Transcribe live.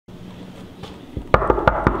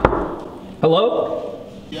Hello?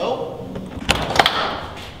 Yo.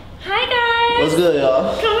 Hi guys. What's good,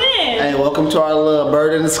 y'all? Come in. Hey, welcome to our little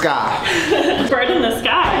bird in the sky. Bird in the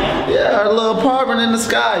sky? Yeah, our little apartment in the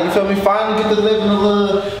sky. You feel me? Finally get to live in a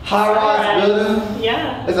little high-rise building.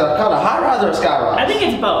 Yeah. Is it called a high-rise or a skyrise? I think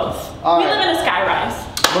it's both. All we right. live in a skyrise.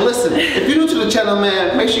 But listen, if you're new to the channel,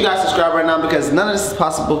 man, make sure you guys subscribe right now because none of this is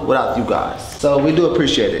possible without you guys. So we do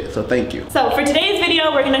appreciate it, so thank you. So for today's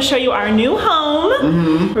video, we're gonna show you our new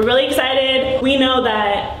home. We're really excited. We know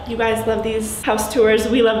that you guys love these house tours.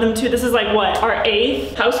 We love them too. This is like what, our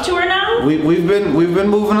 8th house tour now? We've been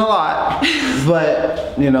moving a lot,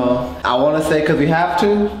 but you know, I want to say because we have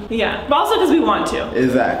to. Yeah, but also because we want to.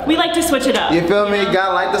 Exactly. We like to switch it up. You feel me?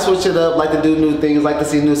 Gotta like to switch it up, like to do new things, like to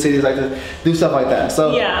see new cities, like to do stuff like that.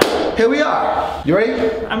 So yeah. Here we are. You ready?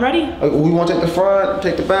 I'm ready. We want to take the front,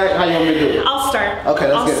 take the back. How you want me to do it? I'll start. Okay,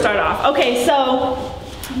 let's I'll get it. start off. Okay, so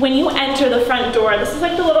when you enter the front door, this is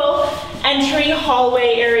like the little entry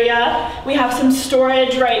hallway area. We have some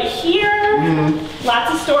storage right here.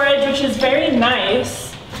 Lots of storage, which is very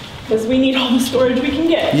nice because we need all the storage we can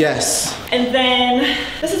get. Yes. And then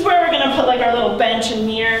this is where we're gonna put like our little bench and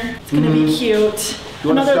mirror. It's gonna be cute.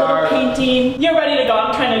 Another little painting. You're ready to go.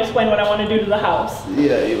 I'm trying to explain what I want to do to the house.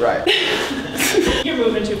 Yeah, you're right. You're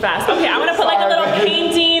moving too fast. Okay, I'm gonna put like a little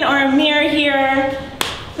painting or a mirror here.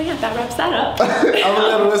 But yeah, that wraps that up. I'm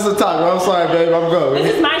gonna let Alyssa talk. I'm sorry, babe. I'm going.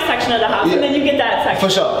 This is my section of the house, and then you get that section.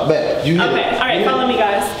 For sure. Bet. You hit it. Okay, all right, follow me,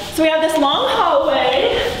 guys. So we have this long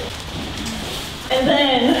hallway, and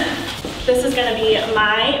then this is gonna be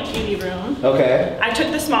my beauty room. Okay. I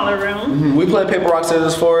took the smaller room. We played paper, rock,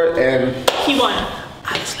 scissors for it, and He won.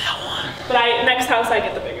 honestly, I won. But next house I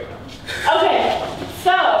get the bigger room. Okay,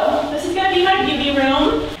 so this is gonna be my beauty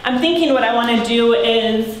room. I'm thinking what I wanna do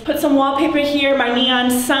is put some wallpaper here, my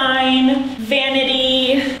neon sign,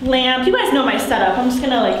 vanity, lamp. You guys know my setup. I'm just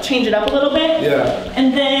gonna like change it up a little bit. Yeah.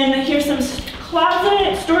 And then here's some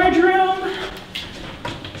closet, storage room.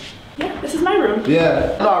 Yeah, this is my room.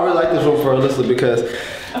 Yeah. No, I really like this room for Alyssa because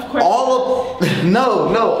Of course. all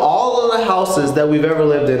of the houses that we've ever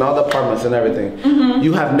lived in, all the apartments and everything,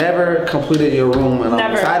 you have never completed your room, and I'm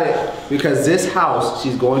Never. excited because this house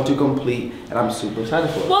she's going to complete, and I'm super excited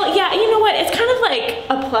for it. Well, yeah, you know what? It's kind of like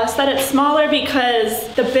a plus that it's smaller because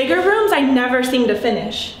the bigger rooms I never seem to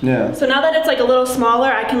finish. Yeah. So now that it's like a little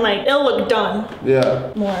smaller, I can like, it'll look done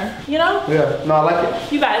Yeah. more, you know? Yeah. No, I like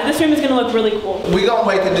it. You guys, this room is gonna look really cool. We gonna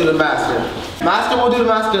wait to do the master. We'll do the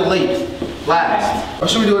master last. Or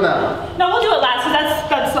should we do it now? No, we'll do it last because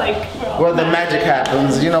that's like Where the magic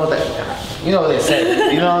happens. You know what they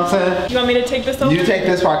say. You know what I'm saying? You want me to take this over? You take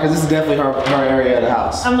this part because this is definitely her area of the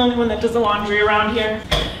house. I'm the only one that does the laundry around here.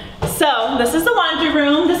 So this is the laundry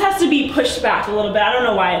room. This has to be pushed back a little bit. I don't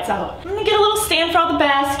know why it's out. I'm gonna get a little stand for all the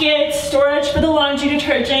baskets, storage for the laundry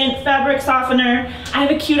detergent, fabric softener. I have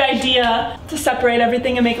a cute idea to separate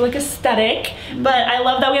everything and make it look aesthetic. But I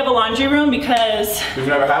love that we have a laundry room because We've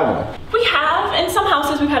never had one. we have, in some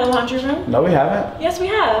houses we've had a laundry room. No, we haven't. Yes, we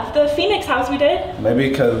have. The Phoenix house we did. Maybe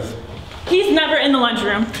because He's never in the laundry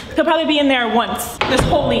room. He'll probably be in there once this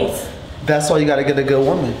whole lease. that's why you gotta get a good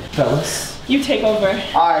woman, fellas. You take over.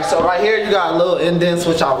 All right, so right here you got a little indents,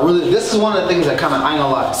 which this is one of the things that kind of, I ain't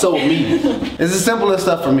gonna lie, so me. It's the simplest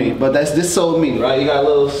stuff for me, but this so me, right? You got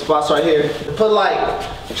little spots right here. Put like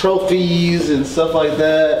trophies and stuff like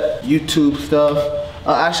that, YouTube stuff.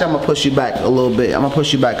 Actually, I'm gonna push you back a little bit. I'm gonna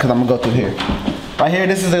push you back because I'm gonna go through here. Right here,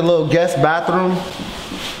 this is a little guest bathroom.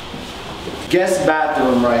 Guest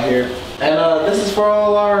bathroom right here. And this is for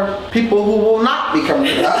all our people who will not be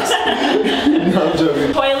coming to us. No, I'm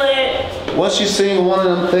joking. Toilet. Once you've seen one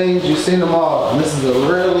of them things, you've seen them all. And this is a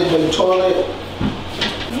really big toilet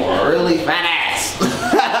for a really fat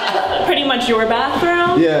ass. Pretty much your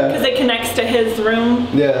bathroom. Yeah. Because it connects to his room.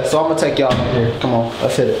 Yeah, so I'm gonna take y'all right here. Come on,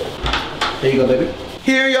 let's hit it. Here you go, baby.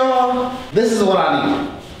 Here, y'all. This is what I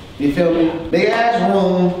need. You feel me? Big ass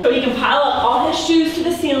room. So he can pile up all his shoes to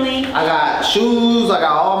the ceiling. I got shoes, I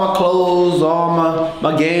got all my clothes, all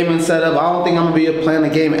my gaming setup. I don't think I'm gonna be playing the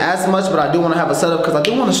game as much, but I do wanna have a setup because I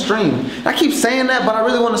do wanna stream. I keep saying that, but I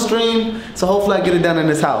really wanna stream, so hopefully I get it done in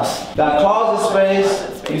this house. Got closet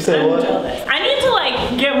space. You said what? I need to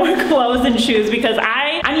like get more clothes and shoes because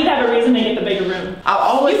I need to have a reason to get the bigger room. I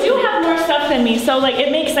always You do have more stuff than me, so like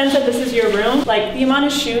it makes sense that this is your room. Like the amount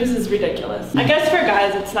of shoes is ridiculous. I guess for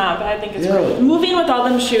guys it's not, but I think it's great. Moving with all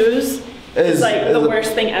them shoes is like the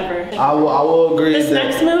worst thing ever. I will agree. This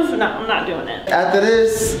next move, no, I'm not doing it. After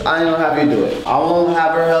this, I ain't gonna have you do it. I won't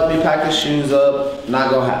have her help me pack the shoes up.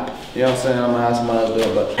 Not gonna happen. You know what I'm saying? I'm gonna have somebody else do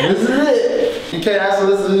it, but this is it. You can't ask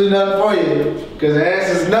Alyssa to do nothing for you, because the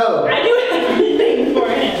answer is no. I do everything for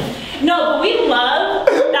him. No, but we love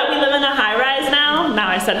that we live in a high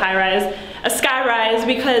said high rise. A sky rise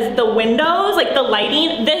because the windows, like the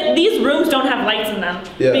lighting, these rooms don't have lights in them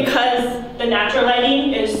because the natural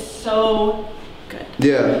lighting is so good.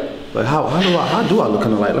 Yeah, but how do I look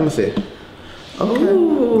in the light? Let me see. Okay.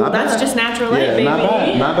 Ooh, that's just natural light, baby. Not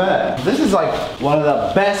bad, not bad. This is like one of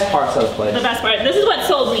the best parts of the place. The best part. This is what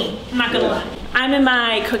sold me. I'm not gonna lie. I'm in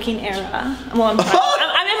my cooking era. Well, I'm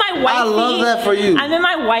in my wifey. I love that for you. I'm in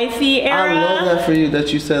my wifey era. I love that for you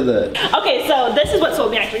that you said that. Okay, so this is what sold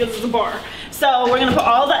me actually, because this is a bar. So we're gonna put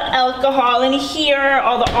all the alcohol in here,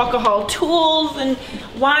 all the alcohol tools and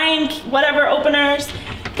wine, whatever, openers.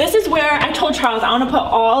 This is where I told Charles I want to put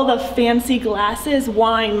all the fancy glasses,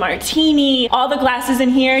 wine, martini, all the glasses in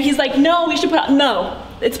here. He's like, no, we should put, no,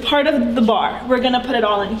 it's part of the bar. We're gonna put it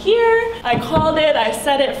all in here. I called it, I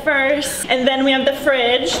said it first. And then we have the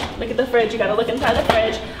fridge. Look at the fridge, you gotta look inside the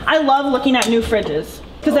fridge. I love looking at new fridges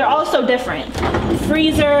because they're all so different.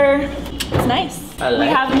 Freezer, it's nice. We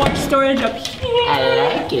have more storage up here.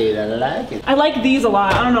 I like it, I like it. I like these a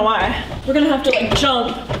lot, I don't know why. We're gonna have to like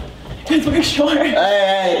jump. Because we're short.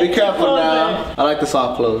 Hey, be careful now. I like the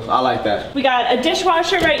soft clothes. I like that. We got a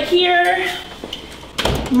dishwasher right here.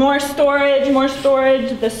 More storage, more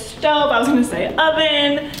storage. The stove, I was gonna say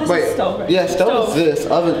oven. This is stove, right? Yeah, stove is this.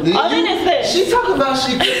 Oven is this. She talking about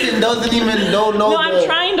she cooking, doesn't even know No, I'm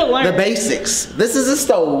trying to learn. The basics. This is a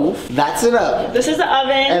stove. That's an oven. This is the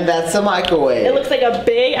oven. And that's a microwave. It looks like a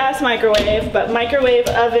big ass microwave, but microwave,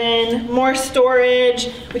 oven, more storage.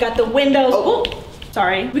 We got the windows. Oh.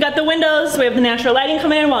 Sorry. We got the windows, so we have the natural lighting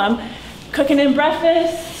coming in while I'm cooking in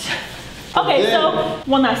breakfast. Okay, so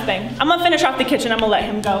one last thing. I'm gonna finish off the kitchen, I'm gonna let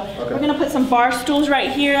him go. Okay. We're gonna put some bar stools right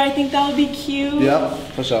here. I think that would be cute. Yep,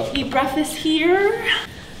 for sure. Eat breakfast here.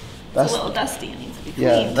 It's a little dusty, it needs to be clean.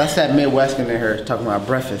 Yeah, that's that Midwestern in here talking about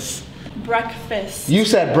breakfast. Breakfast. You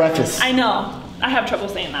said breakfast. I know. I have trouble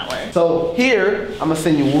saying that word. So here, I'm gonna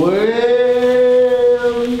send you way here.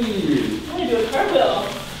 I'm gonna do a cartwheel.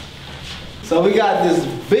 So we got this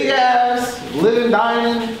big ass living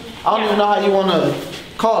dining. I don't even know how you want to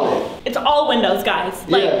call it. It's all windows, guys.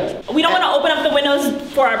 Like, we don't want to open up the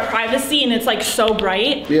windows for our privacy and it's like so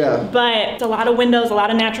bright. Yeah. But it's a lot of windows, a lot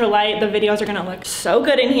of natural light. The videos are gonna look so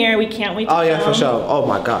good in here. We can't wait to Oh yeah, film. for sure. Oh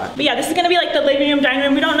my God. But yeah, this is gonna be like the living room, dining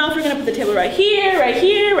room. We don't know if we're gonna put the table right here, right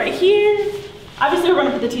here, right here. Obviously, we're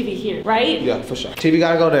gonna put the TV here, right? Yeah, for sure. TV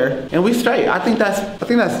gotta go there, and we straight. I think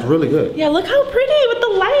that's really good. Yeah, look how pretty with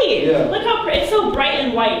the light. Yeah. Look how pretty. It's so bright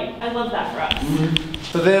and white. I love that for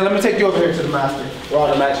us. So then let me take you over here to the master, where all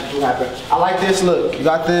the magic will happen. I like this. Look, you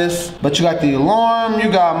got this, but you got the alarm.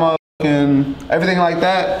 You got and everything like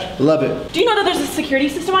that. Love it. Do you know that there's a security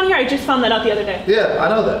system on here? I just found that out the other day. Yeah, I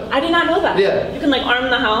know that. I did not know that. Yeah. You can like arm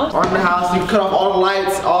the house. Arm the house. You can cut off all the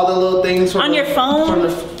lights, all the little things from on your phone. From the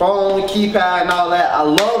phone, keypad, and all that. I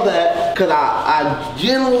love that because I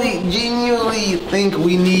genuinely think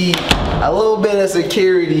we need a little bit of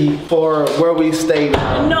security for where we stay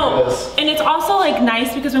now. No, and it's also like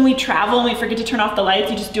nice because when we travel and we forget to turn off the lights,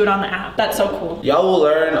 you just do it on the app. That's so cool. Y'all will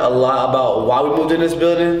learn a lot about why we moved in this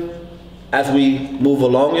building as we move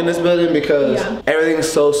along in this building because everything's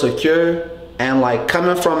so secure and like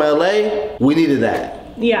coming from LA, we needed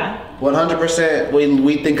that. Yeah. 100%.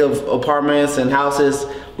 We think of apartments and houses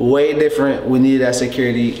way different. We needed that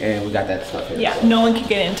security and we got that stuff here. Yeah, no one could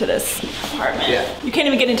get into this apartment. Yeah. You can't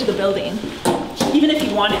even get into the building, even if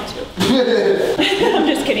you wanted to. I'm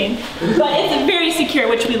just kidding. But it's very secure,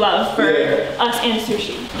 which we love for us and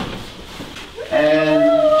sushi.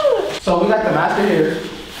 And so we got the master here.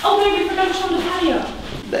 Oh wait, we forgot to show them the patio.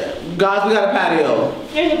 Guys, we got a patio.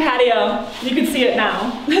 Here's a patio. You can see it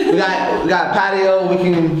now. we got a patio. We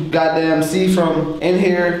can goddamn see from in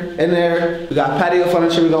here, in there. We got patio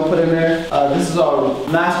furniture we're gonna put in there. This is our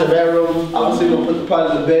master bedroom. Obviously we're gonna put the part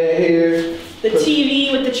of the bed here. The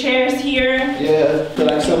TV with the chairs here. Yeah, put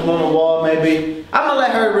like something on the wall maybe. I'm gonna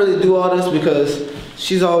let her really do all this because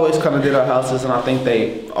she's always kind of did our houses and I think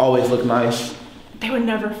they always look nice. They would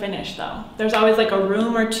never finish though. There's always like a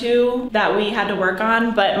room or two that we had to work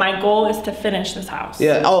on, but my goal is to finish this house.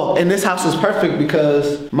 Yeah, oh, and this house is perfect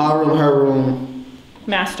because my room, her room.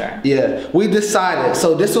 Master. Yeah, we decided,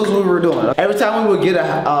 so this was what we were doing. Every time we would get a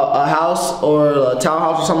house or a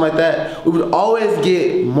townhouse or something like that, we would always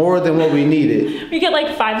get more than what we needed. We get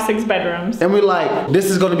like 5, 6 bedrooms. And we're like, this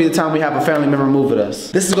is gonna be the time we have a family member move with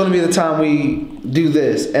us. This is gonna be the time we do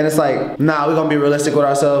this. And it's like, nah, we're gonna be realistic with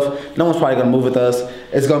ourselves. No one's probably gonna move with us.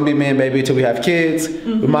 It's gonna be me and baby till we have kids.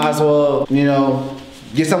 We might as well, you know,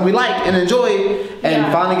 get something we like and enjoy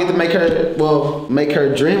and finally get to make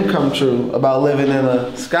her dream come true about living in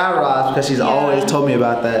a sky rise because she's always told me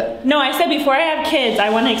about that. No, I said before I have kids, I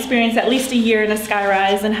want to experience at least a year in a sky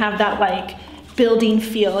rise and have that like building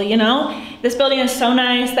feel, you know? This building is so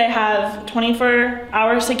nice. They have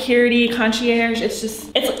 24-hour security, concierge. It's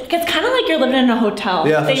kind of like you're living in a hotel.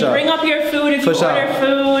 Yeah, They bring up your food if you order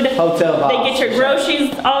food. Hotel vibes. They get your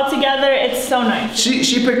groceries all together. It's so nice.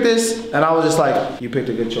 She picked this, and I was just like, you picked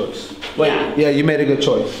a good choice. Wait, yeah, you made a good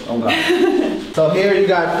choice. Oh God. So here you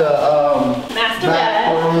got the master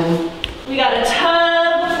bed. We got a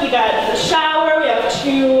tub. We got the shower. We have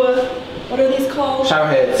two. What are these called? Shower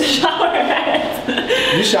heads. Shower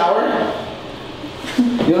heads. You shower?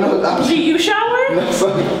 You don't know, do you shower?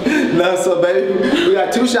 No, so baby, we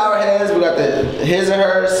got two shower heads. We got the his and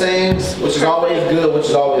her sinks, which is always good, good.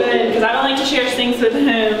 Because I don't like to share sinks with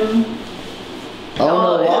him. I don't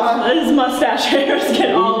know why. His mustache hairs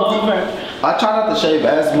get all over. I try not to shave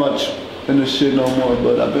as much in this shit no more,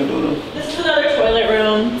 but I've been doing it. This is another toilet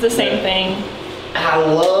room. It's the same thing. I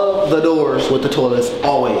love the doors with the toilets,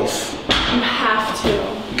 always. You have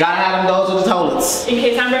to. Gotta have them doors with the toilets. In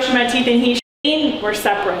case I'm brushing my teeth and he's shitting, we're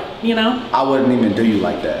separate, you know? I wouldn't even do you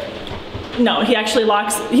like that. No, he actually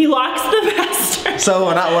locks the master. So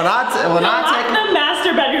when I take the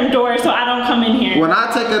master bedroom door so I don't come in here. When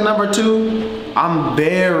I take a number 2, I'm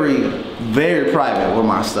very, very private with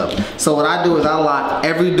my stuff. So what I do is I lock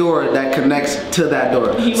every door that connects to that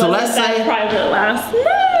door. So let's say private last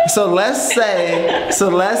night. So let's say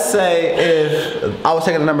if I was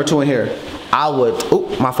taking a number 2 in here, I would,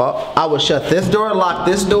 my fault. I would shut this door, lock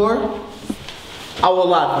this door. I will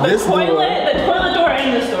lock this door. The toilet door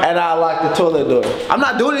and this door. And I lock the toilet door. I'm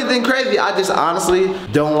not doing anything crazy. I just honestly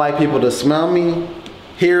don't like people to smell me,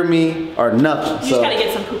 hear me, or nothing. You just gotta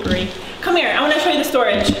get some poopery. Come here, I wanna show you the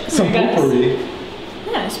storage. Some poopery?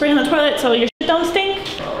 Yeah, spray on the toilet so your shit don't stink.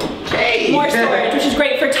 Okay. More storage, which is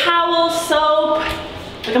great for towels, soap.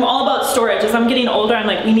 Like I'm all about storage. As I'm getting older, I'm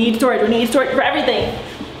like, we need storage for everything.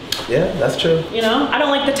 Yeah, that's true. You know, I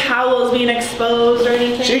don't like the towels being exposed or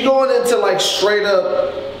anything. She going into like straight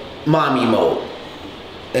up mommy mode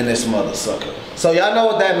in this mother sucker. So y'all know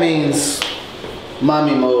what that means,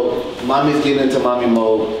 mommy mode. Mommy's getting into mommy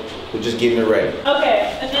mode. We're just getting it ready.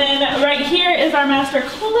 Okay, and then right here is our master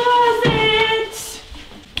closet.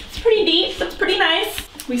 It's pretty deep, it's pretty nice.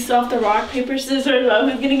 We still have to rock, paper, scissors about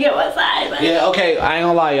who's gonna get what side. But... Yeah, okay, I ain't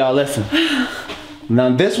gonna lie, y'all, listen.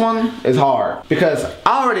 Now this one is hard because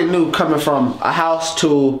I already knew coming from a house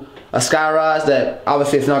to a skyrise that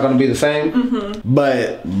obviously it's not gonna be the same.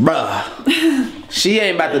 But bruh, she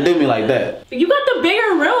ain't about to do me like that. You got the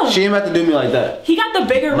bigger room. She ain't about to do me like that. He got the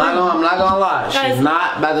bigger room. I'm not gonna lie. Guys, she's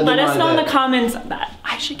not about to do me like that. Let us know in the comments that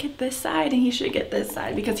I should get this side and he should get this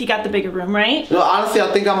side because he got the bigger room, right? No, honestly,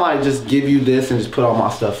 I think I might just give you this and just put all my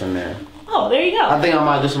stuff in there. Oh, there you go. I think I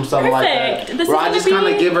might do some stuff like that. This where I just kind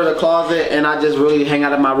of give her the closet and I just really hang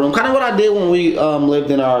out in my room. Kind of what I did when we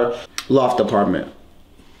lived in our loft apartment.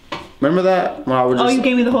 Remember that? When I was just, you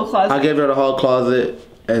gave me the whole closet. I gave her the whole closet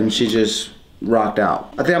and she just rocked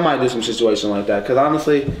out. I think I might do some situation like that because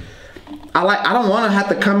honestly, I don't want to have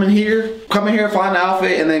to come in here, find an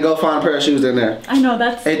outfit, and then go find a pair of shoes in there. I know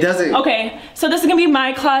that's. It doesn't. Okay, so this is gonna be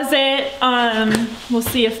my closet. We'll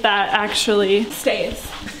see if that actually stays.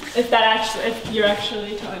 If you're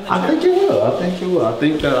actually telling them. I think you will. I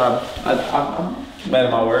think that I'm man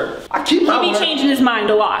of my word. I keep my word. He be changing his mind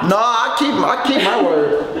a lot. No, I keep my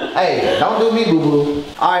word. Hey, don't do me, boo boo.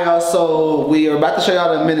 All right, y'all. So we are about to show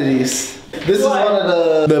y'all the amenities. This is one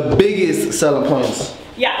of the biggest selling points.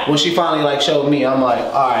 Yeah. When she finally like showed me, I'm like,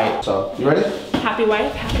 all right. So you ready? Happy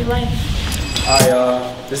wife, happy life. All right,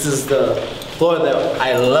 y'all. This is the floor that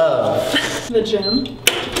I love. The gym.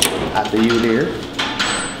 After you, dear.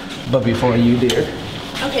 But before you, dear.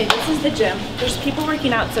 Okay, this is the gym. There's people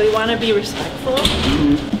working out, so we want to be respectful.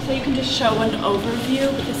 So you can just show an overview.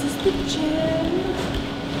 But this is the gym.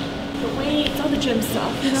 The weights, all the gym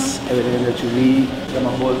stuff, you know? Everything that you need. Got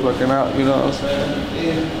my boys working out, you know what I'm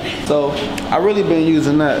saying? Yeah. So I really been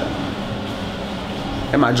using that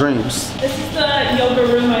in my dreams. This is the yoga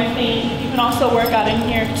room, I think. You can also work out in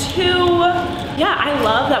here too. Yeah, I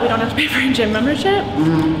love that we don't have to pay for a gym membership.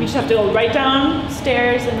 We just have to go right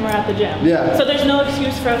downstairs and we're at the gym. Yeah. So there's no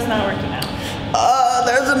excuse for us not working out.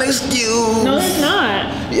 There's an excuse. No, there's not.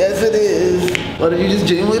 Yes, it is. What if you just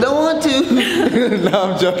genuinely don't want to? No,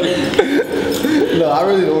 I'm joking. No, I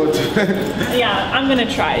really don't want to. Yeah, I'm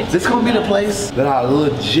gonna try. This gonna be the place that I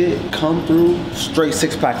legit come through straight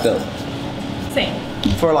 6-packed up. Same.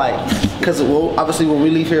 For like, cause obviously when we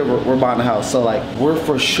leave here, we're buying a house. So like, we're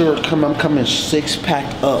for sure I'm coming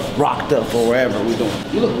 6-packed up, rocked up, or wherever we're doing.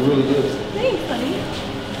 You look really good. Thanks, buddy.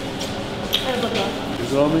 I have lip gloss.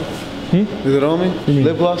 Is it on me? Is it on me?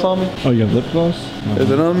 Lip gloss on me? Oh, you have lip gloss? Is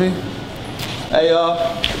it on me? Hey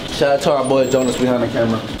y'all, Shout out to our boy Jonas behind the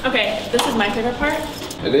camera. Okay, this is my favorite part.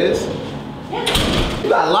 It is? Yeah. You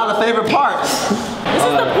got a lot of favorite parts. This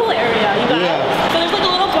is the pool area, you guys. Yeah. So there's like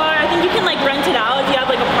a little bar. I think you can like rent it out if you have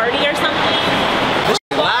like a party or something. It's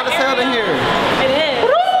loud as hell in here. It is.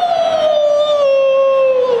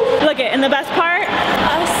 Look it, and the best part,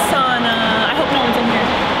 a sauna. I hope no one's in here.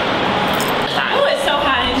 Oh, it's so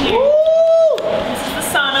hot in here. This is the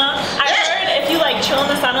sauna. I heard if you like chill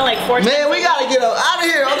in the sauna like 4 times. Man, we gotta get up out of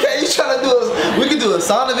here. Okay, you trying to do we could do a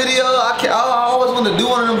sauna video. I always want to do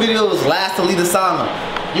one of them videos. Last to leave the sauna.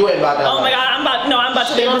 You ain't about that. Oh my God, I'm about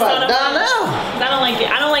to leave the sauna. Down now. I don't like it.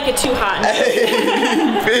 I don't like it too hot.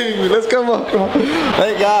 Hey, let's come on.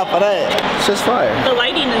 Thank God for that. It's just fire. The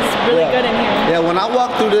lighting is really good in here. Yeah, when I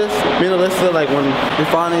walked through this, me and Alyssa, like when we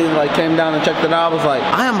finally like came down and checked it out, I was like,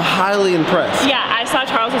 I am highly impressed. Yeah, I saw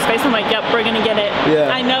Charles's face. I'm like, yep, we're gonna get it. Yeah.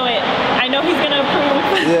 I know it. I know he's gonna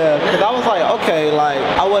approve. Yeah, because I was like, okay, like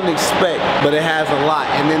I wouldn't expect, but it has a lot.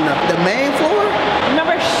 And then the main floor,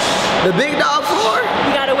 remember, the big dog floor.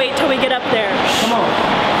 We gotta wait till we get up there. Come on.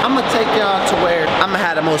 I'm gonna take y'all to where I'm gonna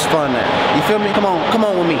have the most fun at. You feel me? Come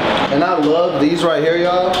on with me. And I love these right here,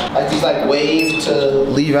 y'all. Like these like waves to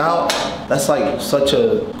leave out. That's like such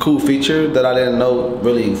a cool feature that I didn't know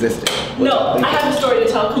really existed. No, I have a story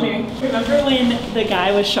to tell. Come here. Remember when the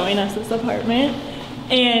guy was showing us this apartment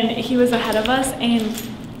and he was ahead of us and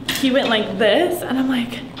he went like this and I'm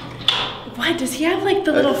like, what, does he have like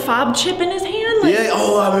the little fob chip in his hand? Like, yeah,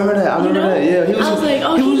 oh, I remember that. I remember that. Yeah, I was like,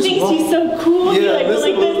 oh, he thinks he's so cool. Yeah, he like went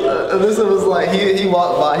like this. Alyssa was like, he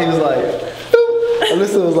walked by, he was like,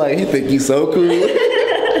 Alyssa was like, he think he's so cool.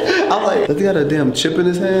 I was like, does he got a damn chip in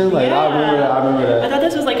his hand? Like, yeah. I remember that. I thought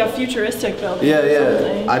this was like a futuristic building.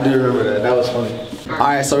 Yeah. I do remember that. That was funny. All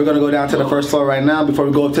right, so we're gonna go down to the first floor right now before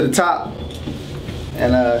we go up to the top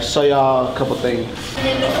and show y'all a couple things. And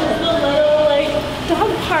then this is the little like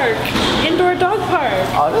dog park, indoor dog park.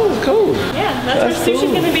 Oh, that was cool. Yeah, that's where Sushi's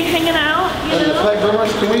cool. Gonna be hanging out. You know?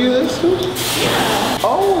 Like, can we use this? Yeah.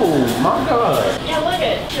 Oh my God. Yeah, look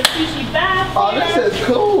at the sushi bath. Oh, this is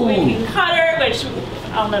cool. We can cut her, which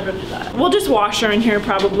I'll never do that. We'll just wash her in here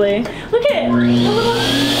probably. Look at it. You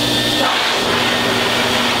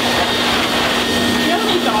know how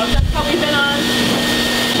many dogs that's probably been on?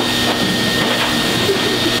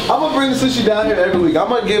 I'm gonna bring Sushi down here every week. I'm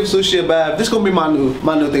gonna give Sushi a bath. This is gonna be my new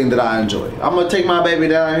thing that I enjoy. I'm gonna take my baby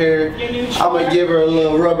down here. I'm gonna give her a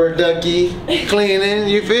little rubber ducky cleaning.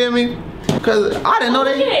 You feel me? Cause I didn't know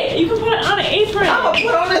that. You can put it on an apron. I'm gonna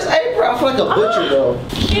put on this apron. I feel like a butcher though.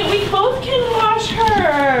 Yeah, we both can wash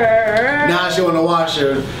her. Now she wanna wash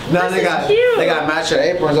her. Now they got matching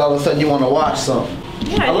aprons. All of a sudden you wanna wash something.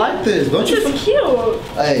 Yeah, I like this. Don't you? This is cute.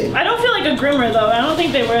 Hey. I don't feel like a groomer though. I don't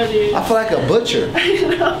think they wear these. I feel like a butcher. I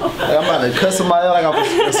know. Like I'm about to cut somebody out like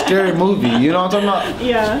a scary movie. You know what I'm talking about?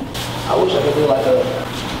 Yeah. I wish I could do like a.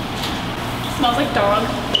 Smells like dog.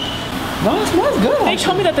 No, it smells good. They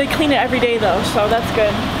told me that they clean it every day though, so that's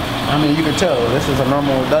good. I mean, you can tell this is a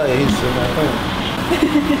normal day. He's sitting there clean.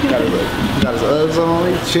 He got his Uggs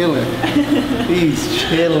on. He's chilling. He's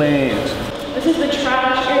chilling. This is the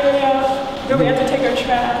trash area. Where we have to take our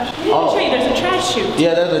trash. Show you, there's a trash chute.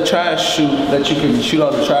 Yeah, there's a trash chute that you can shoot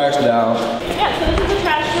all the trash down. Yeah, so this is the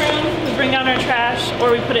trash room. We bring down our trash,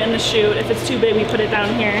 or we put it in the chute. If it's too big, we put it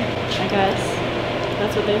down here, I guess.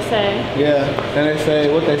 That's what they say. Yeah, and they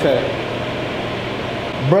say, what they say?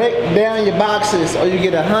 Break down your boxes or you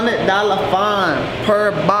get $100 fine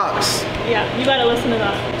per box. Yeah, you gotta listen to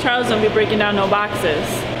that. Charles don't be breaking down no boxes.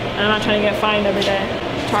 And I'm not trying to get fined every day.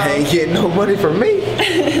 Charles. They ain't getting no money from me.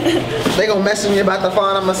 They gonna mess with me about the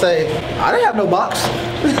fine. I'm gonna say, I didn't have no box.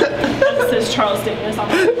 That says Charles Davis on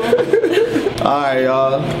the floor. Alright,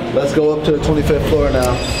 y'all. Let's go up to the 25th floor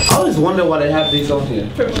now. I always wonder why they have these on here.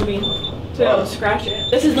 For moving. So don't scratch it.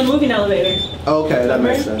 This is the moving elevator. Okay, that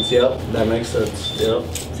makes sense. Yep, that makes sense. Yep.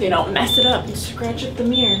 So you don't mess it up and scratch at the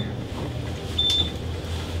mirror.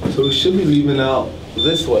 So we should be leaving out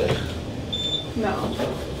this way. No,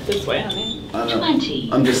 this way, honey. I know. 20.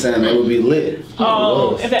 I'm just saying it would be lit.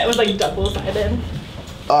 Oh, if it was like double-sided.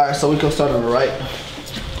 Alright, so we can start on the right.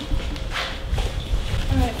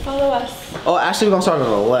 Alright, follow us. Oh, actually we're gonna start on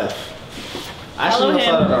the left. Actually, we're gonna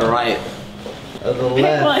start on the right. The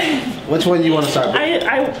left. One. Which one you want to start, babe?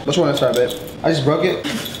 Which one to start, babe? I just broke it.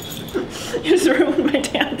 You just ruined my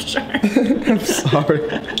damn shirt. I'm sorry.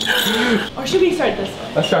 Or should we start this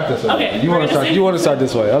way? Let's start this way. Okay. You want to start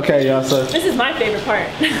this way. Okay, y'all. So this is my favorite part.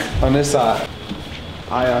 On this side.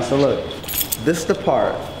 Alright, y'all. So look, this is the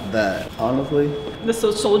part that. Honestly. This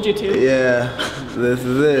sold you to? Yeah, this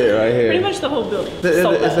is it right here. Pretty much the whole building.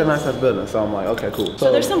 It's a nice building, so I'm like, okay, cool.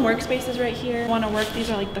 So there's some workspaces right here. Want to work? These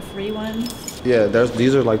are like the free ones. Yeah,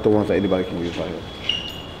 these are like the ones that anybody can use right here.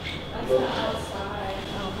 That's the outside.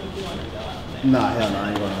 I don't think you want to go out there. Nah, hell no, I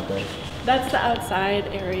ain't going out there. That's the outside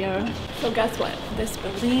area. So guess what? This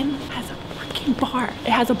building has a freaking bar.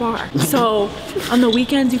 It has a bar. So on the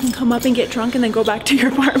weekends you can come up and get drunk and then go back to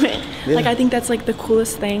your apartment. Yeah. Like I think that's like the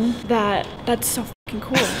coolest thing. That's so fucking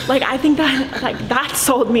cool. Like I think that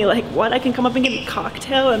sold me. Like what? I can come up and get a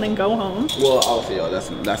cocktail and then go home. Well, obviously, yo,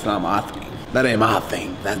 that's not my thing. That ain't my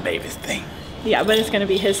thing. That's baby's thing. Yeah, but it's gonna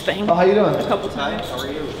be his thing. Oh, how you doing? A couple times. Hi, how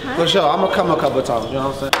are you? Hi. For sure, I'm gonna come a couple times. You know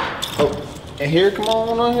what I'm saying? Oh. And here, come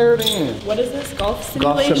on here then. What is this? Golf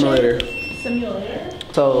simulation? Golf simulator. Simulator?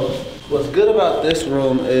 So, what's good about this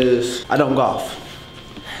room is I don't golf.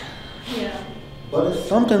 Yeah. But it's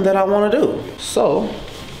something that I want to do. So.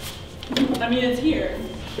 I mean, it's here.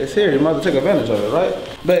 It's here. You might have to take advantage of it, right?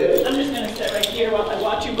 Babe. I'm just going to sit right here while I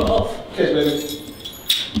watch you golf. Okay, baby.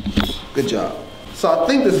 Good job. So, I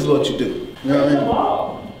think this is what you do. You know what I mean?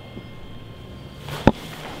 Ball.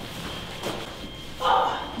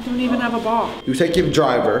 Don't even have a ball. You take your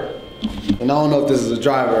driver, and I don't know if this is a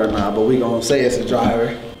driver or not, but we gonna say it's a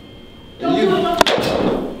driver.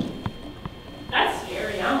 That's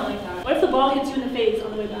scary. I don't like that. What if the ball hits you in the face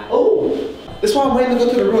on the way back? Oh, that's why I'm waiting to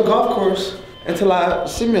go to the real golf course until I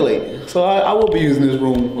simulate. So I will be using this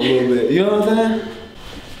room a little bit. You know what I'm saying?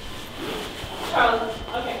 Charles,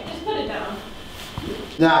 okay, just put it down.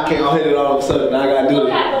 Nah, I can't. I'll hit it all of a sudden. Now I gotta do it.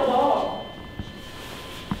 Look at the ball.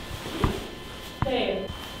 Babe.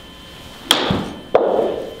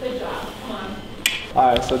 Good job. Come on. All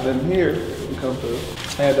right, so then here we come through.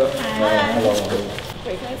 Hand up. Hi. Hello.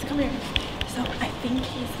 Wait, guys, come here. So I think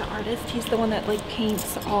he's the artist. He's the one that like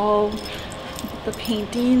paints all the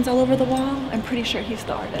paintings all over the wall. I'm pretty sure he's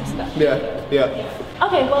the artist. Yeah.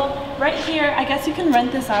 Okay, well, right here, I guess you can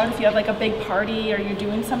rent this out if you have like a big party or you're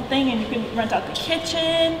doing something, and you can rent out the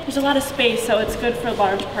kitchen. There's a lot of space, so it's good for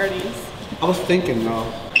large parties. I was thinking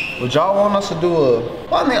though, would y'all want us to do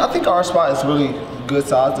well, I mean, I think our spot is really good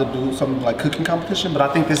size to do something like cooking competition, but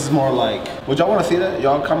I think this is more like, would y'all want to see that?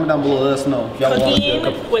 Y'all comment down below, let us know. If y'all want to see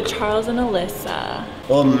Cooking with Charles and Alyssa.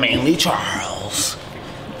 Well, mainly Charles.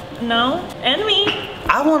 No, and me.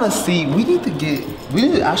 I want to see, we need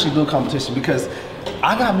to actually do a competition because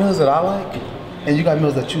I got meals that I like and you got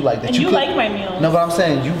meals that you like. And you like my meals. No, but I'm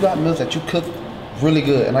saying you got meals that you cook really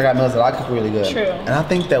good and I got meals that I cook really good. True. And I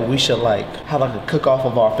think that we should like have like a cook off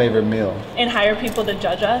of our favorite meal. And hire people to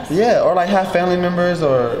judge us? Yeah, or like have family members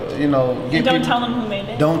or, you know. And don't tell them who made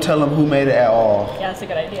it? Don't tell them who made it at all. Yeah, that's a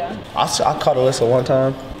good idea. I caught Alyssa one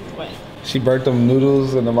time. What? She burnt them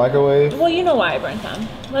noodles in the microwave. Well, you know why I burnt them.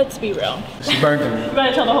 Let's be real. She burnt them. You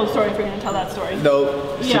better tell the whole story if you're gonna tell that story.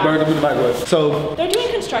 No, she Yeah. burned them in the microwave. So they're doing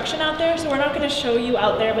construction out there, so we're not gonna show you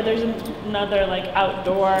out there, but there's another like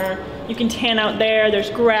outdoor. You can tan out there,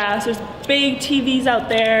 there's grass, there's big TVs out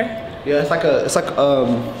there. yeah, it's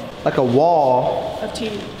like a wall Of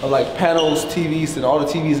TV. of like panels, TVs, and all the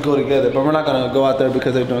TVs go together. But we're not gonna go out there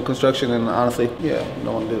because they're doing construction, and honestly, yeah, we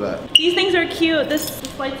don't want to do that. These things are cute. This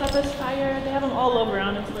lights up as fire. They have them all over,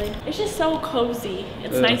 honestly. It's just so cozy.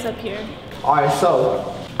 It's nice up here. All right,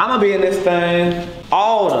 so I'm gonna be in this thing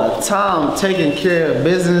all the time, taking care of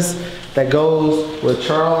business that goes with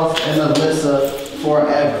Charles and Alyssa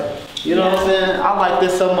forever. You know what I'm saying? I like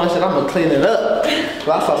this so much that I'm gonna clean it up.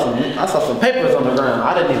 But I saw some papers on the ground.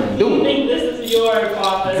 I didn't even do it. I think this is your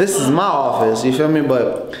office. This is my office, you feel me?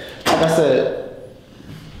 But like I said,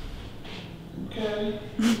 okay,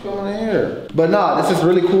 come in here. But nah, this is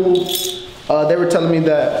really cool. They were telling me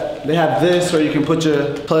that they have this where you can plug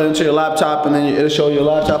it into your laptop and then it'll show your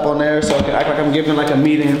laptop on there, so I can act like I'm giving like a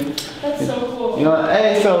meeting. That's so cool. You know,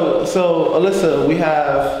 hey, so Alyssa,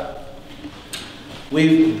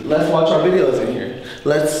 let's watch our videos in here.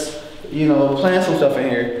 Let's, you know, plan some stuff in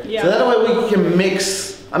here. Yeah. So that way we can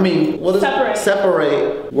mix, I mean, what is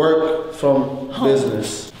separate work from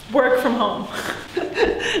business. Work from home.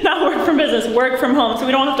 Not work from business, work from home. So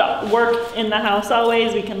we don't have to work in the house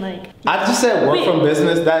always. We can like. I just said work from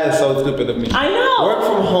business. That is so stupid of me. I know. Work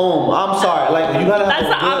from home. I'm sorry. Like you gotta have.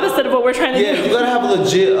 That's the opposite of what we're trying to do. Yeah, you gotta have a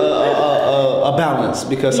legit a balance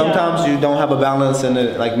because sometimes you don't have a balance and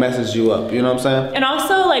it like messes you up. You know what I'm saying? And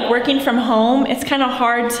also like working from home, it's kind of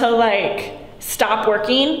hard to like stop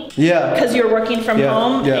working. Yeah. Because you're working from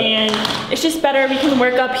home, and it's just better we can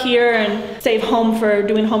work up here and save home for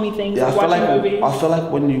doing homey things, like watching movies. I feel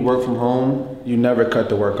like when you work from home, you never cut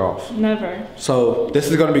the work off. Never. So this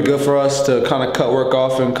is gonna be good for us to kind of cut work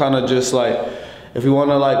off and kind of just like, if you want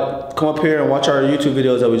to like come up here and watch our YouTube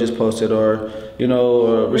videos that we just posted, or you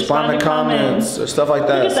know, respond to comments or stuff like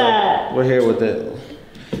that. Look at that. We're here with it.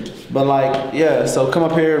 But like, yeah, so come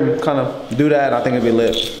up here and kind of do that. I think it'd be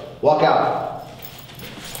lit. Walk out.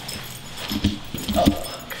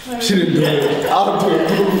 Oh, she didn't do it. I'll do it.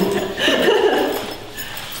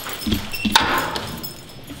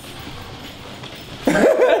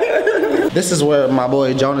 This is where my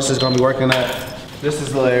boy Jonas is gonna be working at. This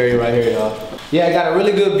is the little area right here, y'all. Yeah, I got a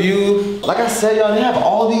really good view. Like I said, y'all, they have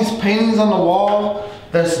all these paintings on the wall.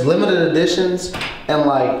 There's limited editions, and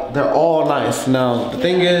like, they're all nice. Now, the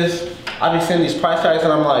thing is, I be seeing these price tags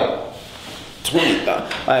and I'm like, 20.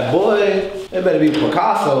 Like, boy, it better be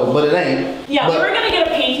Picasso, but it ain't. Yeah, but we were gonna get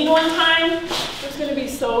a painting one time. It was gonna be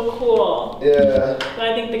so cool. Yeah. But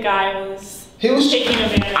I think the guy was taking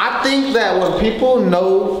advantage. I think that when people know,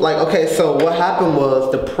 like, okay, so what happened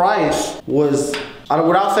was the price was,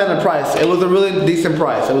 without saying the price, it was a really decent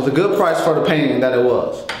price. It was a good price for the painting that it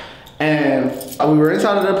was. And we were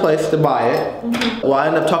inside of their place to buy it. Mm-hmm. Well, I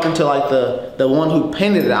ended up talking to like the one who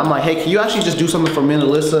painted it. I'm like, hey, can you actually just do something for me and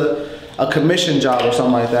Alyssa? A commission job or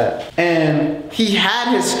something like that. And he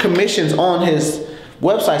had his commissions on his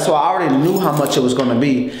website, so I already knew how much it was gonna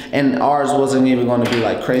be, and ours wasn't even gonna be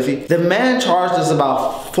like crazy. The man charged us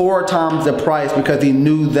about 4 times the price because he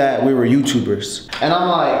knew that we were YouTubers. And I'm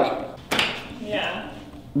like, yeah.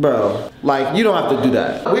 Bro, like, you don't have to do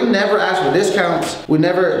that. We never ask for discounts. We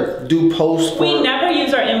never do posts for... We never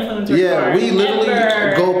use our influencer Yeah, card. we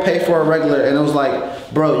literally go pay for a regular, and it was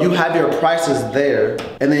like, bro, you have your prices there,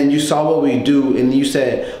 and then you saw what we do, and you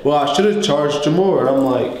said, well, I should have charged you more. And I'm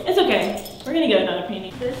like... It's okay. We're gonna get another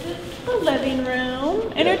painting. This is the living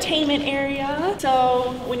room, entertainment area.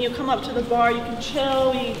 So when you come up to the bar, you can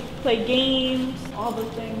chill, we play games, all the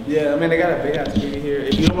things. Yeah, I mean, they got a big ass TV here.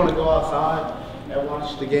 If you don't want to go outside and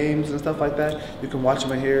watch the games and stuff like that, you can watch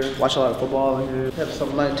them in here. Watch a lot of football in here. Have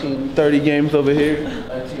some 1930 games over here.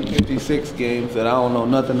 1956 games that I don't know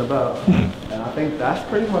nothing about. And I think that's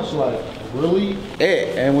pretty much like really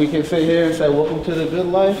it. And we can sit here and say, welcome to the good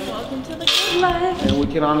life. Welcome to the good life. And we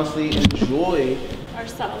can honestly enjoy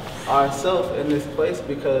ourselves in this place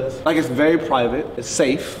because like it's very private, it's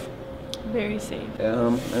safe. Very safe.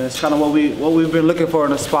 And it's kind of what we've been looking for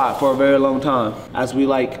in a spot for a very long time. As we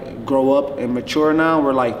like grow up and mature now,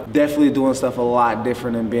 we're like definitely doing stuff a lot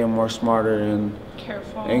different and being more smarter and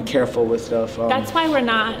careful with stuff. That's why we're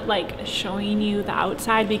not like showing you the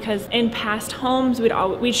outside, because in past homes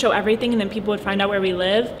we'd show everything and then people would find out where we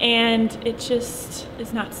live, and it just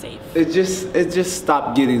is not safe. It just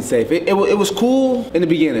stopped getting safe. It was cool in the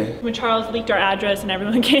beginning. When Charles leaked our address and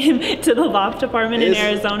everyone came to the loft apartment in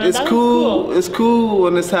Arizona, that was cool. It's cool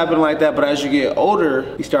when this happened like that, but as you get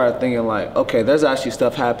older, you start thinking like, okay, there's actually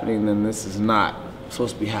stuff happening and this is not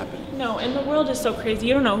supposed to be happening. No, and the world is so crazy.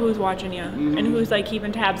 You don't know who's watching you and who's like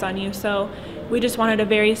keeping tabs on you. So we just wanted a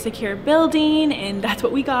very secure building, and that's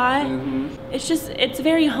what we got. It's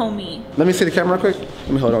very homey. Let me see the camera real quick. Let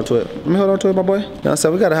me hold on to it. My boy. Now,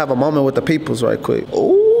 so we gotta have a moment with the peoples right quick.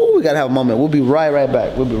 Ooh, we gotta have a moment. We'll be right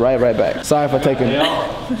back. We'll be right back. Sorry for taking.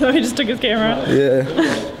 He just took his camera. Yeah.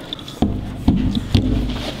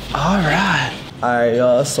 All right,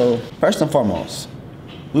 y'all. So first and foremost,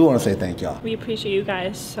 we want to say thank y'all. We appreciate you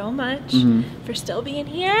guys so much for still being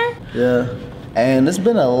here. Yeah. And it's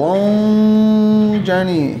been a long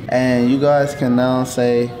journey, and you guys can now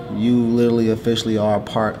say you literally officially are a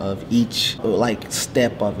part of each like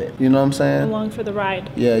step of it. You know what I'm saying? Along for the ride.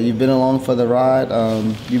 Yeah, you've been along for the ride.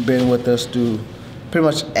 You've been with us through pretty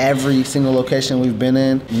much every single location we've been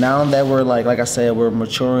in. Now that we're like I said, we're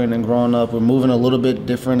maturing and growing up, we're moving a little bit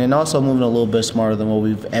different and also moving a little bit smarter than what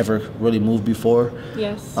we've ever really moved before.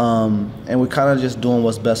 Yes. And we're kind of just doing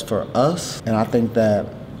what's best for us. And I think that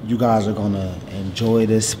you guys are gonna enjoy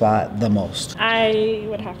this spot the most. I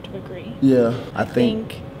would have to agree. Yeah, I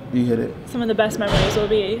think you hit it. Some of the best memories will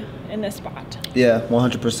be in this spot. Yeah,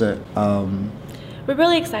 100%. We're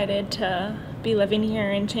really excited to be living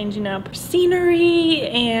here and changing up scenery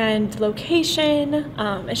and location.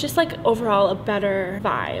 It's just like overall a better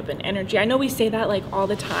vibe and energy. I know we say that like all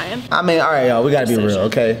the time. I mean, all right, y'all, we gotta be real,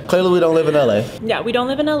 okay? Clearly we don't live in LA. Yeah, we don't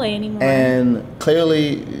live in LA anymore. And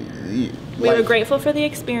clearly, we were grateful for the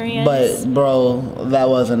experience. But bro, that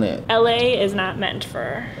wasn't it. LA is not meant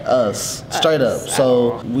for us, straight up.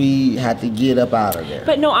 So we had to get up out of there.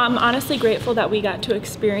 But no, I'm honestly grateful that we got to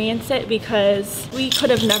experience it, because we could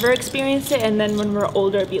have never experienced it, and then when we're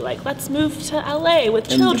older be like, let's move to LA with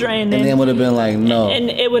children. And then would have been like, no. And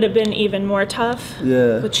it would have been even more tough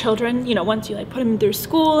with children. You know, once you like put them through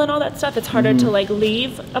school and all that stuff, it's harder to like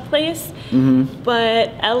leave a place.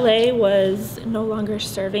 But LA was no longer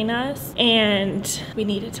serving us. and we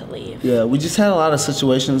needed to leave. Yeah, we just had a lot of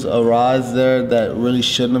situations arise there that really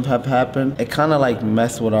shouldn't have happened. It kind of like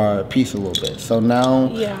messed with our peace a little bit. So now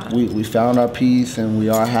we found our peace and we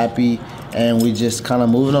are happy and we just kind of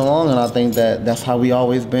moving along, and I think that that's how we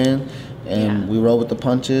always been. And we roll with the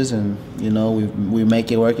punches, and you know, we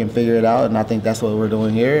make it work and figure it out, and I think that's what we're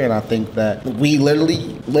doing here. And I think that we literally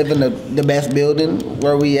live in the best building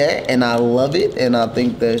where we at, and I love it, and I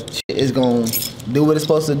think that shit is gonna do what it's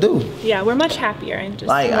supposed to do. Yeah, we're much happier and just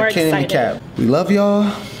like, more I can't excited. even cap. We love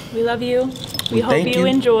y'all. We love you. We hope you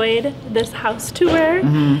enjoyed this house tour.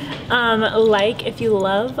 Like if you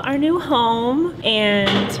love our new home,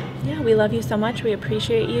 and yeah, we love you so much. We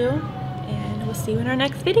appreciate you. We'll see you in our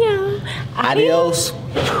next video. Adios.